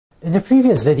In the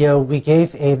previous video, we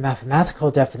gave a mathematical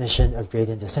definition of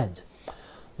gradient descent.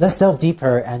 Let's delve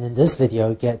deeper and in this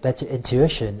video get better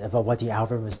intuition about what the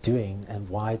algorithm is doing and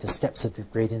why the steps of the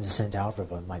gradient descent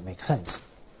algorithm might make sense.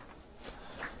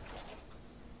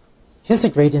 Here's the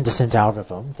gradient descent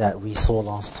algorithm that we saw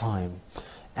last time.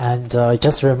 And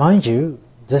just to remind you,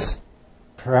 this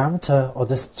parameter or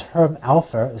this term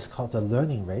alpha is called the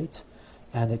learning rate,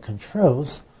 and it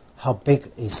controls how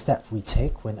big a step we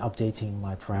take when updating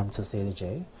my parameter theta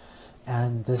j.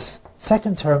 And this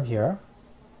second term here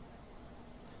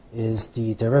is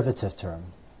the derivative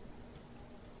term.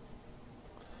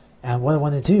 And what I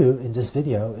want to do in this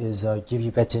video is give you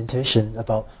better intuition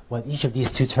about what each of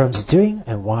these two terms is doing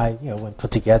and why, when put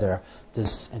together,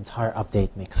 this entire update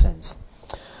makes sense.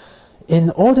 In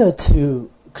order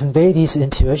to convey these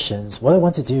intuitions, what I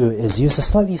want to do is use a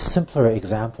slightly simpler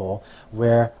example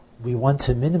where we want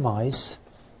to minimize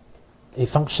a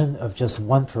function of just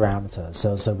one parameter.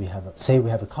 So we have, say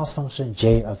we have a cost function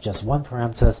j of just one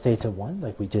parameter, theta 1,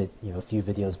 like we did a few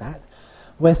videos back,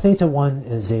 where theta 1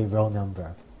 is a real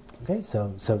number. Okay,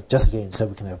 so just again, so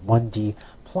we can have 1D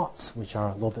plots, which are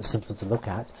a little bit simpler to look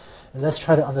at. And let's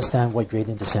try to understand what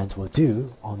gradient descent will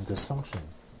do on this function.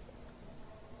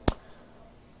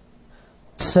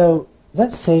 So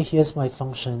let's say here's my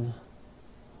function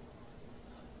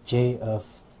j of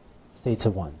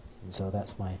theta 1. And so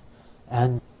that's my,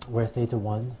 and where theta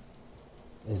 1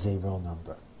 is a real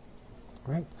number.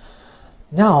 Right?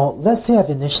 Now, let's say I've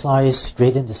initialized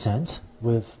gradient descent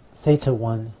with theta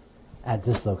 1 at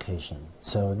this location.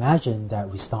 So imagine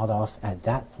that we start off at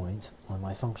that point on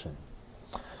my function.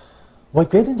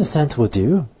 What gradient descent will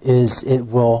do is it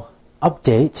will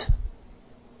update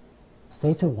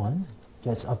theta 1,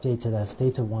 gets updated as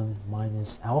theta 1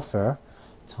 minus alpha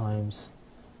times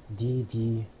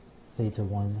dd theta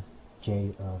 1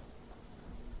 j of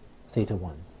theta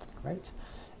 1, right?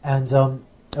 And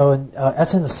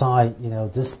as an aside,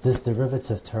 this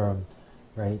derivative term,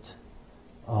 right?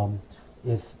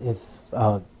 If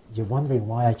you're wondering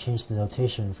why I changed the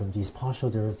notation from these partial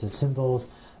derivative symbols,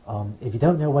 if you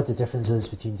don't know what the difference is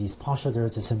between these partial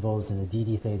derivative symbols and the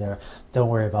dd theta, don't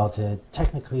worry about it.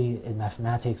 Technically, in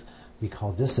mathematics, we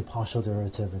call this a partial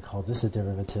derivative, we call this a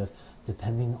derivative,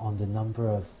 depending on the number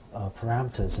of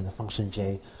parameters in the function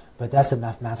j. But that's a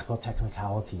mathematical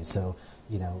technicality. So,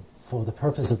 for the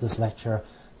purpose of this lecture,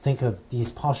 think of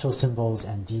these partial symbols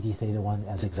and dd theta 1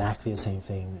 as exactly the same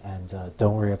thing, and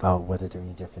don't worry about whether there are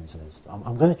any differences.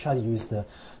 I'm going to try to use the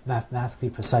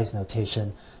mathematically precise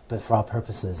notation, but for our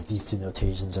purposes, these two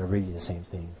notations are really the same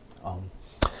thing.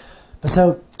 But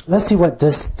so let's see what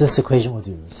this equation will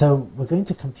do. So we're going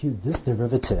to compute this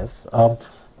derivative. I'm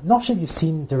not sure if you've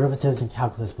seen derivatives in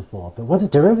calculus before, but what the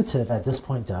derivative at this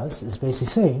point does is basically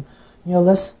saying,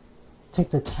 let's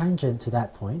take the tangent to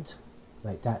that point,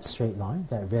 like that straight line,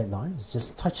 that red line is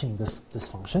just touching this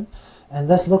function, and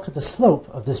let's look at the slope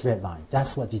of this red line.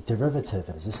 That's what the derivative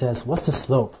is. It says, what's the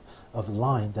slope of a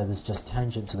line that is just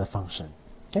tangent to the function?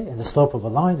 Okay, and the slope of a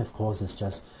line, of course, is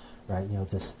just, right,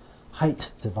 this height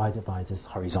divided by this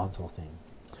horizontal thing.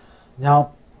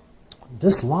 Now,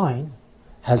 this line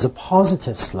has a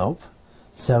positive slope,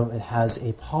 so it has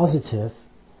a positive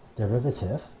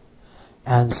derivative,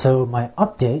 and so my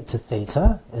update to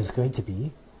theta is going to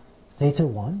be theta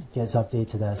 1 gets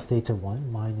updated as theta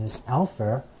 1 minus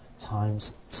alpha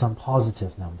times some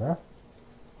positive number.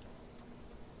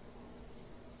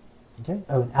 Okay,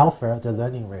 and alpha, the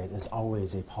learning rate, is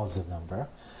always a positive number.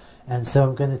 And so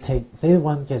I'm going to take theta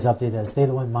 1 gets updated as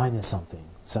theta 1 minus something.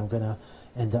 So I'm going to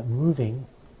end up moving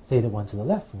theta 1 to the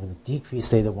left. I'm going to decrease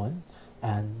theta 1.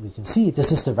 And we can see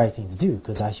this is the right thing to do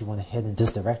because I actually want to head in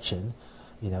this direction,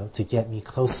 to get me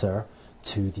closer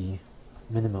to the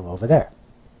minimum over there.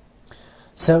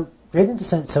 So gradient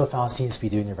descent so far seems to be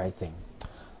doing the right thing.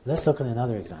 Let's look at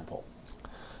another example.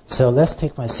 So let's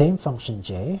take my same function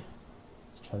j.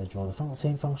 Let's try to draw the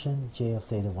same function, j of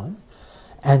theta 1.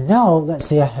 And now, let's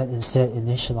say I had instead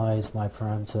initialized my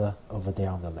parameter over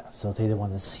there on the left. So theta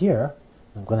 1 is here.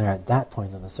 I'm going to at that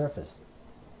point on the surface.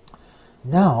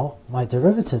 Now, my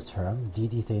derivative term,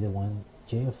 dd theta 1,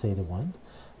 j of theta 1,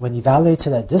 when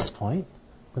evaluated at this point,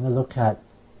 I'm going to look at,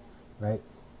 right,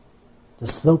 the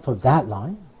slope of that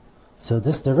line. So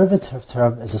this derivative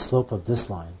term is the slope of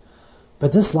this line.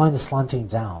 But this line is slanting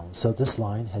down, so this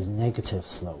line has negative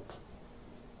slope.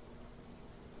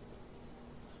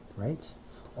 Right?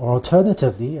 Or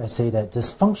alternatively, I say that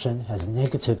this function has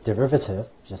negative derivative,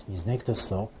 just means negative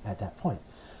slope at that point.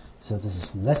 So this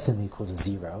is less than or equal to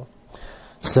 0.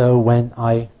 So when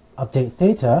I update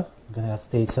theta, I'm going to have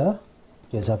theta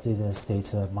gets updated as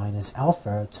theta minus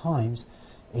alpha times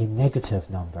a negative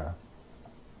number.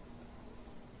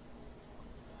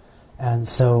 And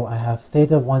so I have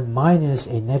theta 1 minus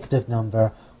a negative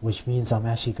number, which means I'm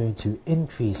actually going to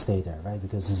increase theta, right?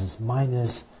 Because this is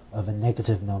minus of a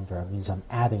negative number. It means I'm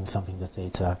adding something to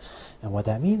theta. And what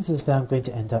that means is that I'm going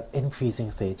to end up increasing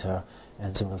theta.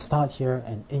 And so I'm going to start here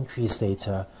and increase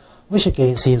theta, which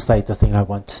again seems like the thing I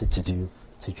wanted to do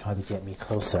to try to get me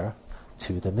closer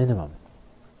to the minimum.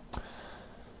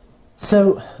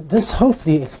 So this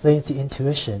hopefully explains the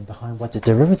intuition behind what the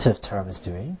derivative term is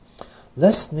doing.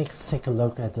 Let's next take a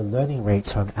look at the learning rate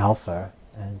term alpha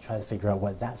and try to figure out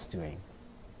what that's doing.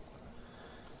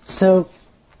 So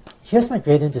here's my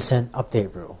gradient descent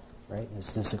update rule, right?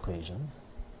 It's this equation.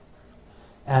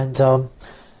 And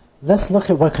let's look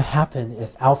at what could happen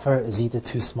if alpha is either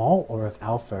too small or if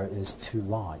alpha is too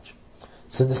large.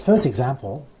 So in this first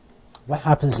example, what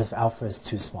happens if alpha is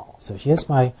too small? So here's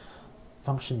my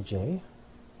function j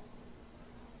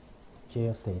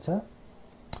of theta.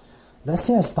 Let's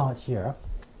say I start here.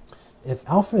 If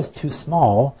alpha is too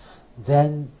small,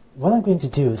 then what I'm going to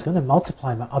do is going to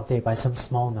multiply my update by some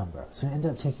small number. So I end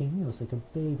up taking, it's like a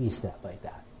baby step like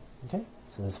that. Okay?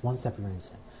 So there's one step gradient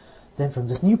descent. Then from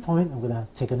this new point, I'm going to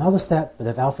take another step, but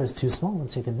if alpha is too small, I'm going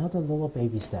to take another little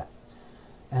baby step.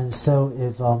 And so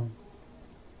if,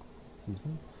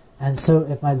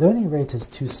 if my learning rate is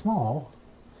too small,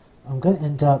 I'm going to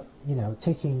end up,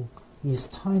 taking these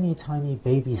tiny, tiny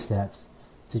baby steps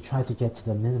to try to get to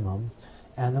the minimum.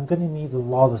 And I'm going to need a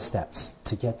lot of steps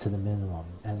to get to the minimum.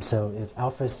 And so if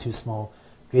alpha is too small,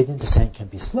 gradient descent can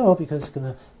be slow because it's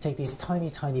going to take these tiny,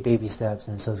 tiny baby steps,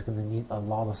 and so it's going to need a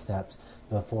lot of steps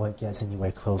before it gets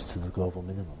anywhere close to the global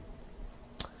minimum.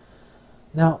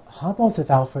 Now, how about if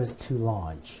alpha is too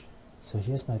large? So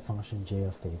here's my function j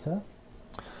of theta.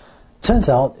 Turns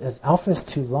out, if alpha is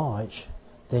too large,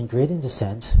 then gradient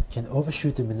descent can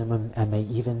overshoot the minimum and may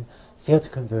even fail to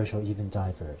converge or even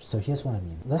diverge. So here's what I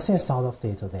mean. Let's say I start off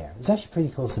theta there. It's actually pretty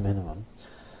close to minimum.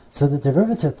 So the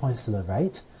derivative points to the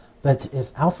right, but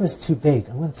if alpha is too big,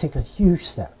 I'm going to take a huge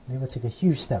step. Maybe I'll take a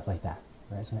huge step like that.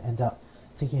 Right? So I end up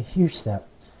taking a huge step.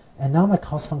 And now my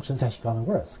cost function has actually gotten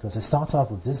worse, because I start off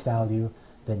with this value,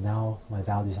 but now my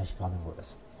value has actually gotten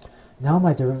worse. Now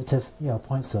my derivative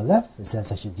points to the left. It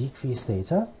says I should decrease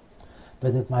theta.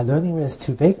 But if my learning rate is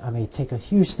too big, I may take a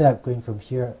huge step going from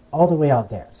here all the way out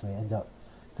there. So I end up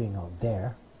going out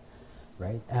there,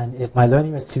 right? And if my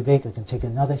learning rate is too big, I can take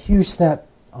another huge step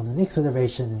on the next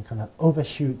iteration and kind of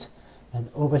overshoot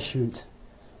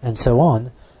and so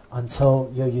on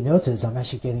until you notice I'm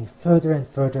actually getting further and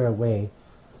further away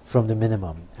from the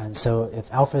minimum. And so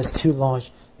if alpha is too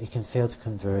large, it can fail to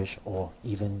converge or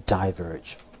even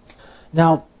diverge.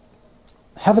 Now,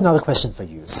 I have another question for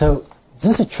you. So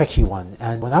this is a tricky one,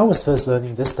 and when I was first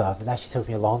learning this stuff, it actually took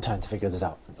me a long time to figure this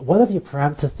out. What if your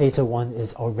parameter theta 1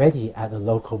 is already at a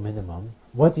local minimum?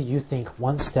 What do you think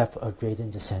one step of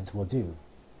gradient descent will do?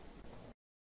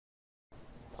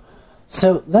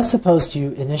 So let's suppose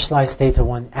you initialize theta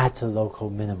 1 at a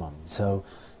local minimum. So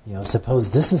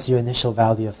suppose this is your initial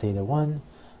value of theta 1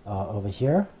 over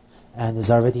here, and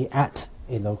is already at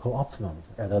a local optimum,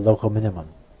 or the local minimum.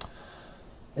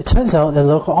 It turns out the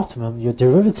local optimum, your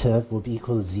derivative will be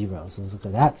equal to 0. So let's look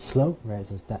at that slope, right?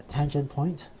 So it's that tangent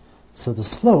point. So the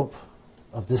slope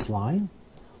of this line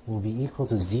will be equal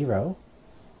to 0,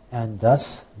 and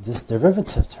thus this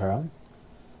derivative term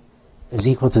is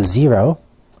equal to 0.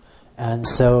 And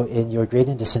so in your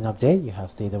gradient descent update, you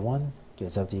have theta 1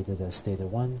 gets updated as theta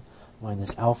 1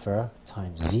 minus alpha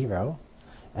times 0.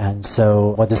 And so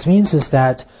what this means is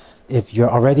that if you're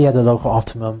already at the local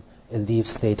optimum, it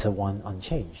leaves theta 1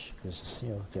 unchanged, because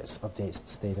gets updates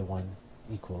theta 1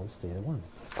 equals theta 1.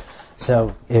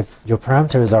 So if your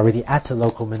parameter is already at the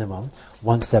local minimum,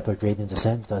 one step of gradient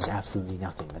descent does absolutely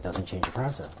nothing. It doesn't change the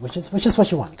parameter, which is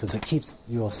what you want, because it keeps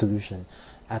your solution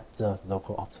at the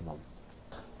local optimum.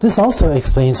 This also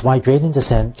explains why gradient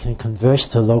descent can converge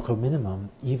to local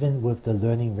minimum even with the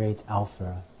learning rate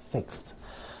alpha fixed.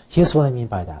 Here's what I mean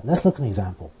by that. Let's look at an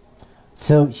example.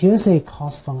 So here's a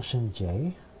cost function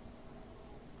j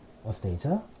of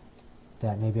theta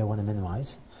that maybe I want to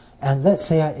minimize. And let's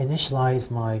say I initialize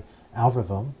my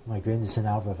algorithm, my gradient descent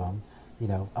algorithm,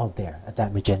 out there at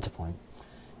that magenta point.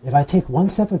 If I take one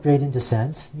step of gradient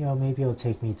descent, maybe it'll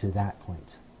take me to that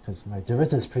point, because my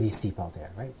derivative is pretty steep out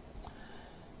there, right?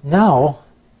 Now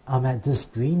I'm at this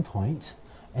green point,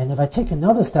 and if I take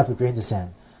another step of gradient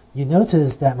descent, you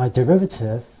notice that my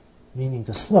derivative, meaning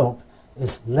the slope,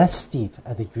 is less steep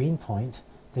at the green point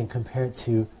than compared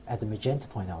to at the magenta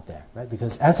point out there, right?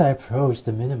 Because as I approach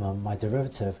the minimum, my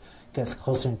derivative gets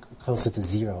closer and closer to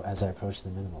 0 as I approach the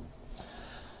minimum.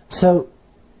 So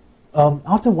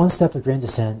after one step of gradient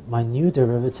descent, my new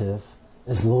derivative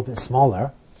is a little bit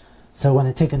smaller, So when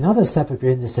I take another step of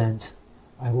gradient descent,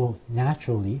 I will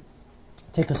naturally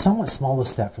take a somewhat smaller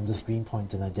step from this green point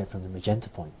than I did from the magenta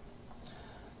point.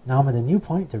 Now I'm at a new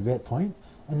point, the red point,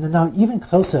 and then now even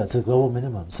closer to the global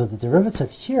minimum. So the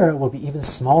derivative here will be even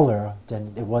smaller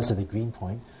than it was at the green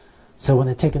point. So when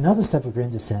I take another step of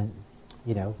gradient descent,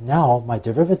 now my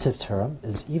derivative term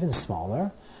is even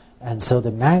smaller, and so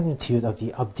the magnitude of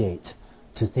the update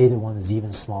to theta 1 is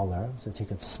even smaller. So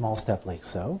take a small step like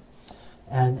so.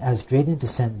 And as gradient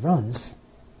descent runs,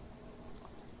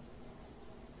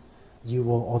 you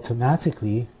will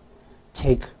automatically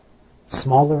take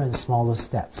smaller and smaller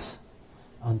steps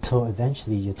until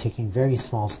eventually you're taking very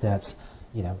small steps,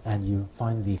 and you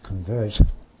finally converge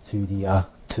to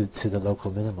the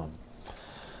local minimum.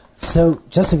 So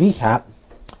just to recap,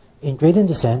 in gradient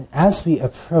descent, as we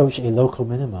approach a local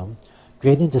minimum,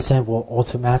 gradient descent will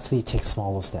automatically take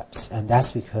smaller steps. And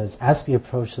that's because as we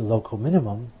approach the local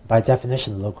minimum, by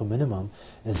definition, the local minimum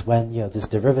is when this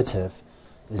derivative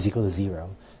is equal to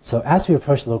 0. So as we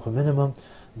approach the local minimum,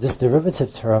 this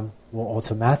derivative term will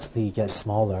automatically get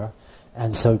smaller,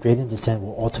 and so gradient descent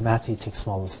will automatically take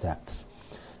smaller steps.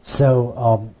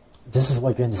 So this is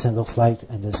what gradient descent looks like,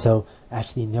 and there's so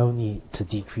actually no need to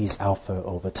decrease alpha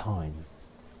over time.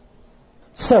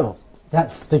 So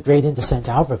that's the gradient descent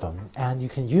algorithm, and you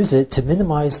can use it to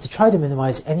try to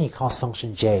minimize any cost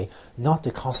function j, not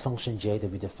the cost function j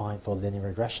that we defined for linear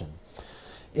regression.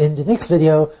 In the next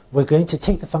video, we're going to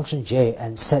take the function j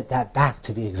and set that back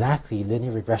to be exactly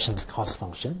linear regression's cost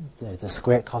function, the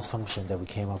squared cost function that we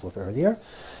came up with earlier,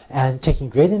 and taking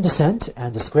gradient descent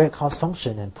and the squared cost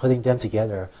function and putting them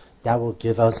together, that will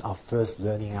give us our first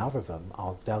learning algorithm.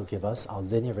 That will give us our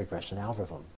linear regression algorithm.